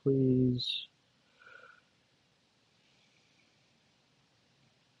Jinn, please.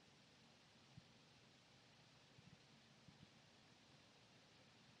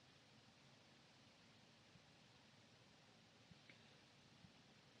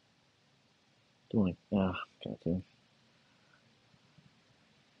 Don't like, got to.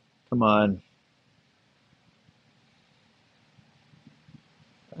 Come on.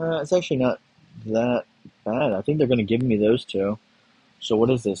 It's actually not that bad. I think they're going to give me those two. So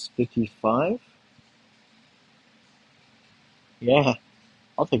what is this, 55? Yeah,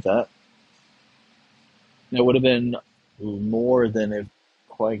 I'll take that. That would have been more than if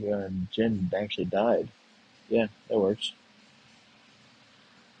Qui-Gon Jinn actually died. Yeah, that works.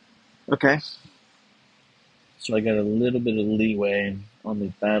 Okay, so I got a little bit of leeway on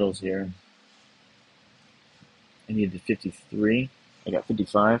these battles here. I needed 53. I got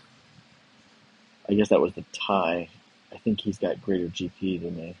 55. I guess that was the tie. I think he's got greater GP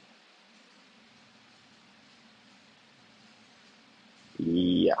than me.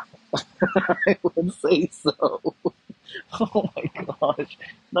 Yeah, I would say so. Oh my gosh.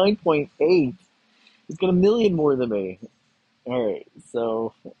 9.8. He's got a million more than me. Alright,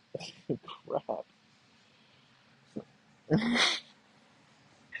 so crap.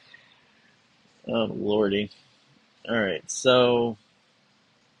 Oh lordy. Alright, so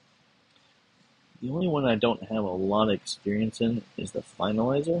the only one I don't have a lot of experience in is the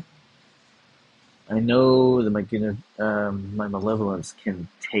finalizer. I know that my malevolence can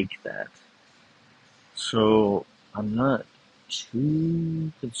take that. So I'm not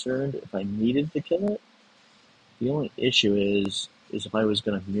too concerned if I needed to kill it. The only issue is if I was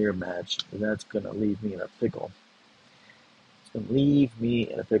gonna mirror match, that's gonna leave me in a pickle. It's gonna leave me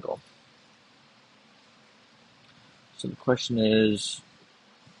in a pickle. So the question is,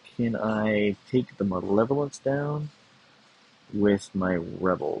 can I take the malevolence down with my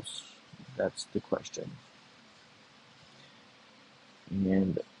rebels? That's the question.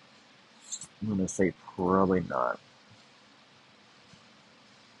 And I'm gonna say probably not.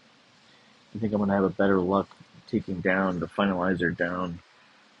 I think I'm gonna have a better luck taking down the finalizer down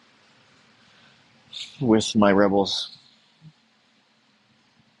with my rebels.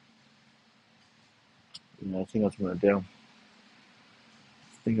 And I think that's what I'm gonna do.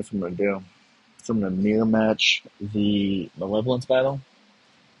 I think that's what I'm gonna do. So I'm gonna mirror match the malevolence battle.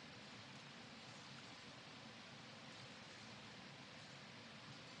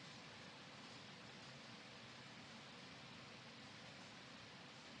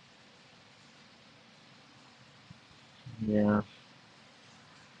 Yeah,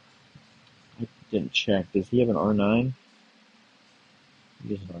 I didn't check. Does he have an R9?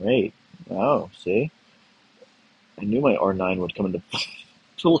 He has an R8. Oh, see? I knew my R9 would come into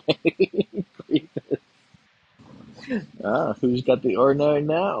play. Who's got the R9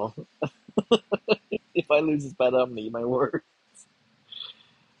 now? If I lose this battle, I'm gonna eat my words.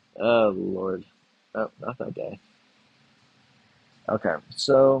 Oh, Lord. Oh, not that guy. Okay,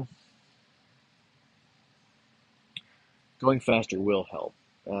 so going faster will help,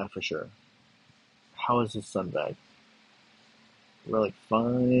 for sure. How is his sun bag? We're like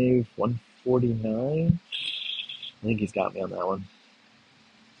 149. I think he's got me on that one.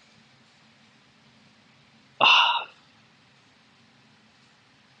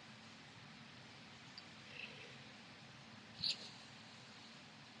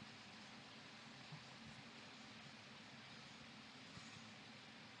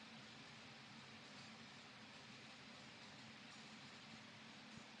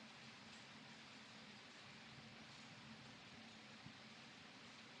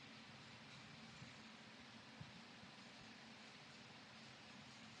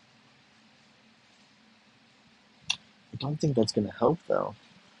 I don't think that's going to help, though.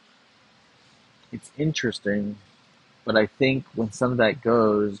 It's interesting, but I think when some of that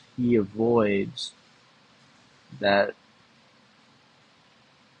goes, he avoids that.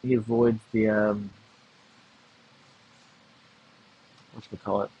 He avoids the,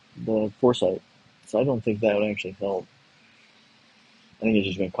 whatchamacallit, the foresight. So I don't think that would actually help. I think it's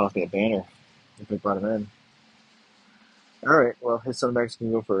just going to cost me a banner if I brought him in. Alright, well, his sunback's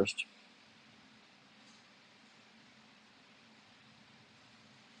going to go first.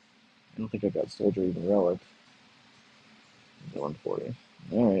 I don't think I've got Soldier even Relic. 140.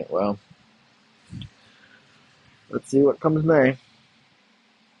 Alright, well, let's see what comes May.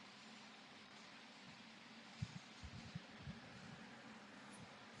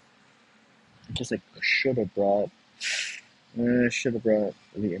 I guess I should have brought. The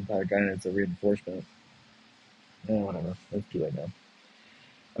Empire Guidance as a reinforcement. Whatever. Let's do it now.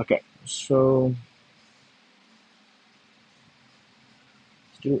 Okay, so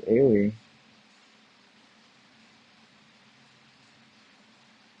let's do Aerie.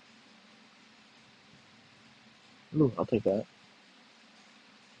 Ooh, I'll take that.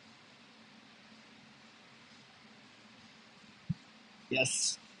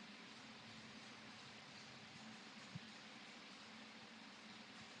 Yes.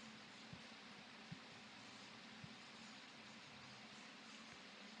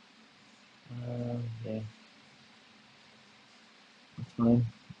 fine.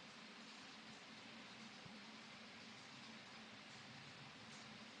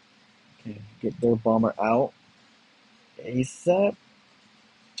 Okay, get their bomber out. ASAP.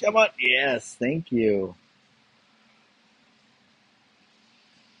 Come on. Yes, thank you.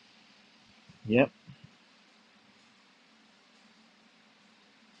 Yep.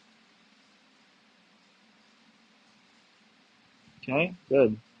 Okay,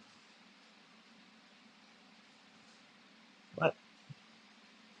 good. What?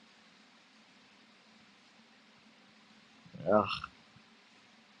 Ugh,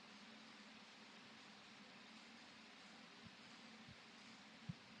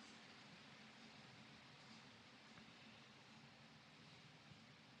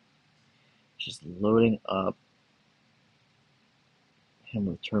 just loading up him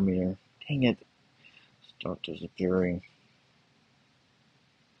with Terminator. Dang it. Start disappearing.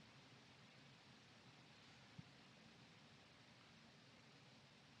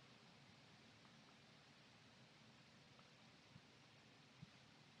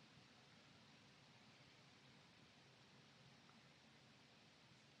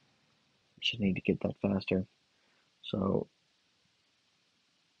 Should need to get that faster. So,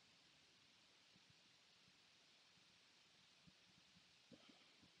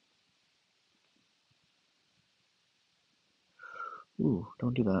 ooh,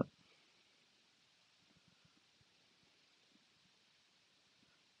 don't do that.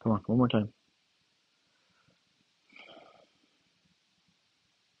 Come on, one more time.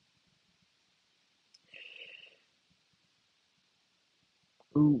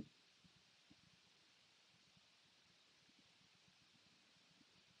 Ooh.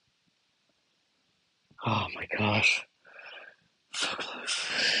 Oh my gosh. So close.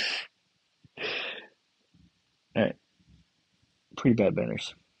 Alright, pretty bad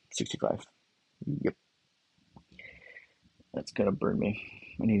banners. 65. Yep, that's gonna burn me.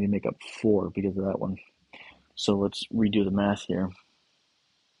 I need to make up 4 because of that one. So let's redo the math here.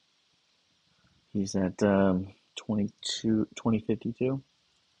 He's at 2052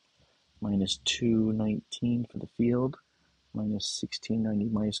 minus 219 for the field, minus 1690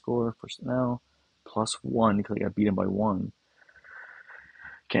 my score for now, plus 1 because I got beat him by 1.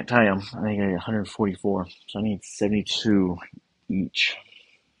 Can't tie him. I think I got 144. So I need 72 each.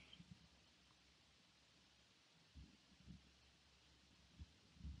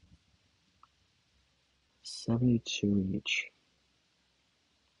 72 each.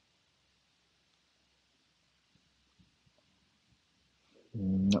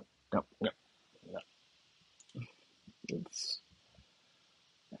 Nope, nope, nope, nope.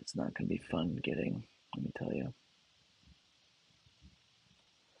 It's not going to be fun getting, let me tell you.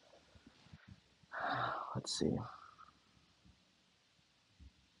 Let's see.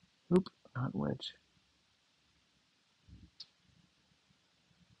 Oop, not wedge.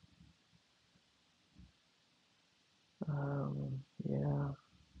 Yeah,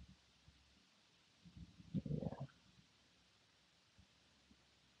 yeah.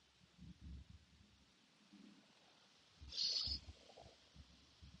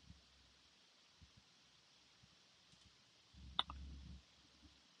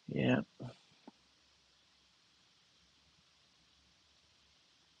 Yeah,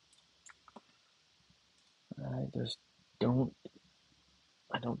 I just don't,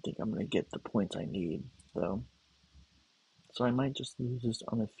 I don't think I'm going to get the points I need, though. So I might just lose this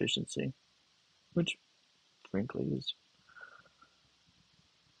on efficiency, which, frankly, is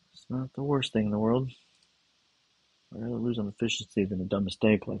it's not the worst thing in the world. I'd rather lose on efficiency than a dumb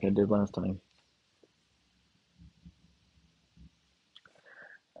mistake like I did last time.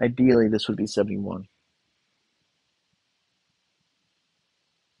 Ideally, this would be 71.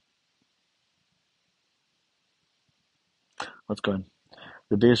 Let's go ahead.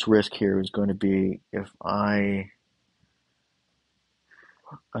 The biggest risk here is going to be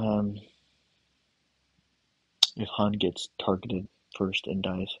um, if Han gets targeted first and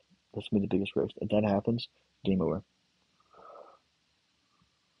dies. That's going to be the biggest risk. If that happens, game over.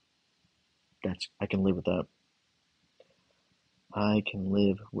 I can live with that. I can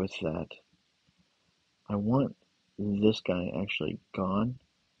live with that. I want this guy actually gone.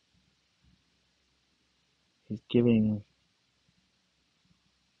 He's giving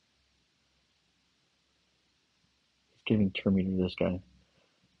Terminator to this guy.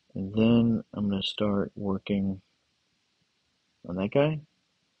 And then I'm going to start working on that guy.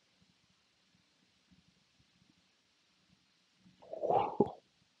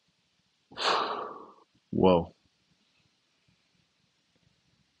 Whoa.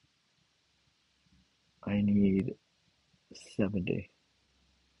 I need 70.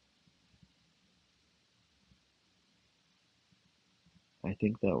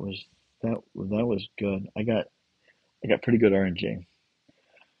 think that was good. I got pretty good RNG.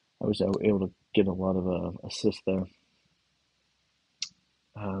 I was able to get a lot of assists there.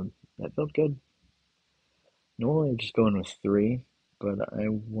 That felt good. Normally I'm just going with three, but I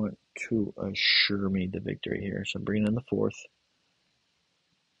want to assure me the victory here. So I'm bringing in the fourth.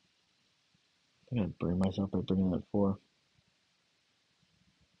 I'm going to burn myself by bringing in four.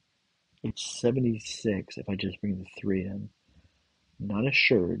 It's 76 if I just bring the three in. Not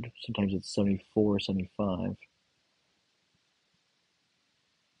assured. Sometimes it's 74, 75.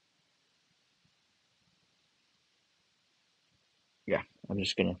 Yeah, I'm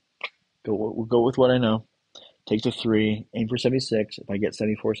just going to go with what I know. Take the three, aim for 76. If I get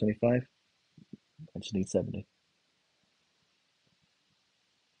 74, 75, I just need 70.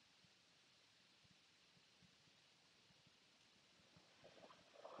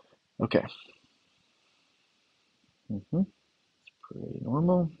 Okay. It's pretty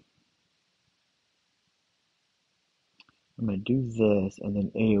normal. I'm going to do this and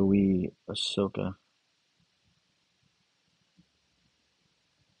then AoE Ahsoka.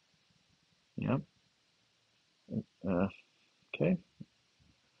 Yep. Okay.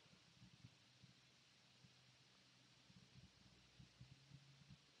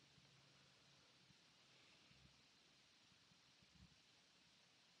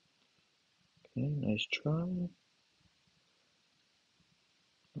 Okay, nice try.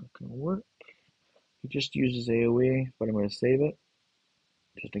 Not gonna work. He just uses AoE, but I'm gonna save it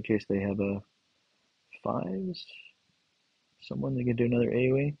just in case they have a fives. Someone they can do another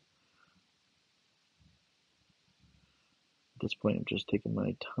AoE. At this point, I'm just taking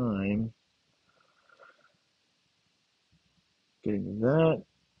my time getting that,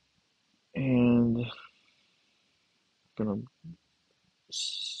 and gonna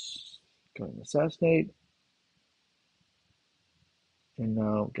go and assassinate, and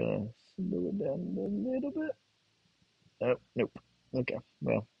now I'm gonna slow it down a little bit. Oh, nope. Okay,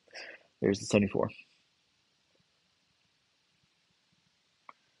 well, there's the 74.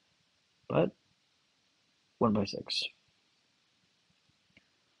 But 1/6.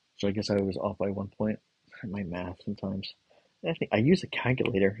 So I guess I was off by 1 point. My math sometimes. I think I use a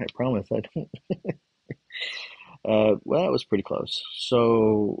calculator. I promise I don't. Well, that was pretty close.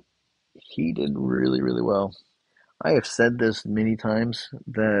 So he did really, really well. I have said this many times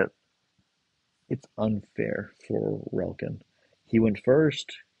that it's unfair for Relkin. He went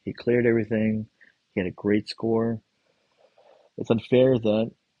first. He cleared everything. He had a great score. It's unfair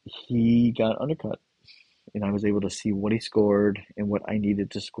that he got undercut, and I was able to see what he scored and what I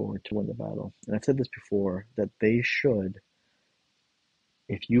needed to score to win the battle. And I've said this before that they should,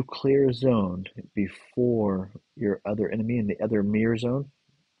 if you clear a zone before your other enemy in the other mirror zone,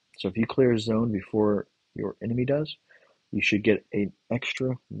 so if you clear a zone before your enemy does, you should get an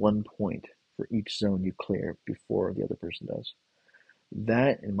extra 1 point for each zone you clear before the other person does.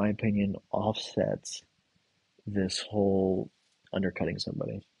 That, in my opinion, offsets this whole undercutting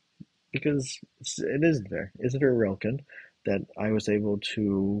somebody because it isn't fair. Isn't fair, Relkin, that I was able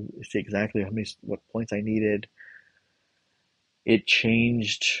to see exactly what points I needed. It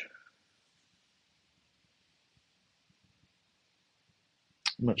changed.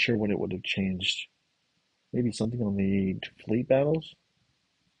 I'm not sure what it would have changed. Maybe something on the fleet battles.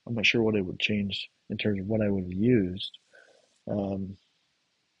 I'm not sure what it would change in terms of what I would have used. Um,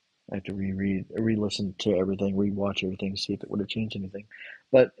 I have to re-listen to everything, re-watch everything, see if it would have changed anything.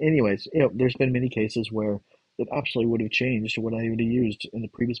 But anyways, there's been many cases where it absolutely would have changed what I would have used in the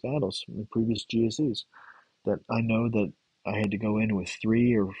previous battles, in the previous GACs. That I know that I had to go in with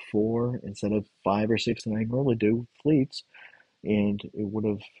three or four instead of five or six that I normally do fleets, and it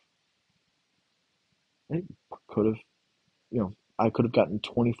could have, I could have gotten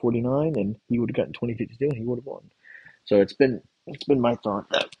 2049, and he would have gotten 2052, and he would have won. So it's been my thought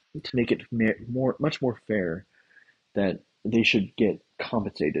that to make it much more fair, that they should get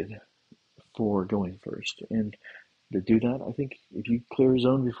compensated for going first. And to do that, I think if you clear a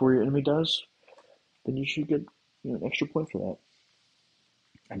zone before your enemy does, then you should get an extra point for that.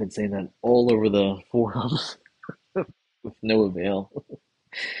 I've been saying that all over the forums with no avail.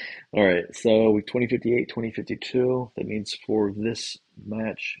 All right, so 2058, 2052. That means for this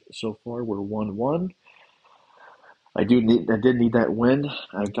match so far, we're 1-1. I did need that win.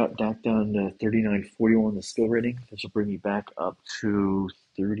 I got back down to 39.41 the skill rating. This will bring me back up to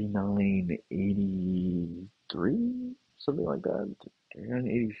 39.83, something like that.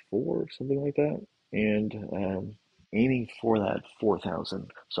 39.84, something like that. And aiming for that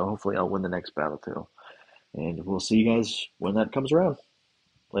 4,000. So hopefully I'll win the next battle too. And we'll see you guys when that comes around.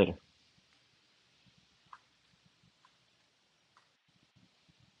 Later.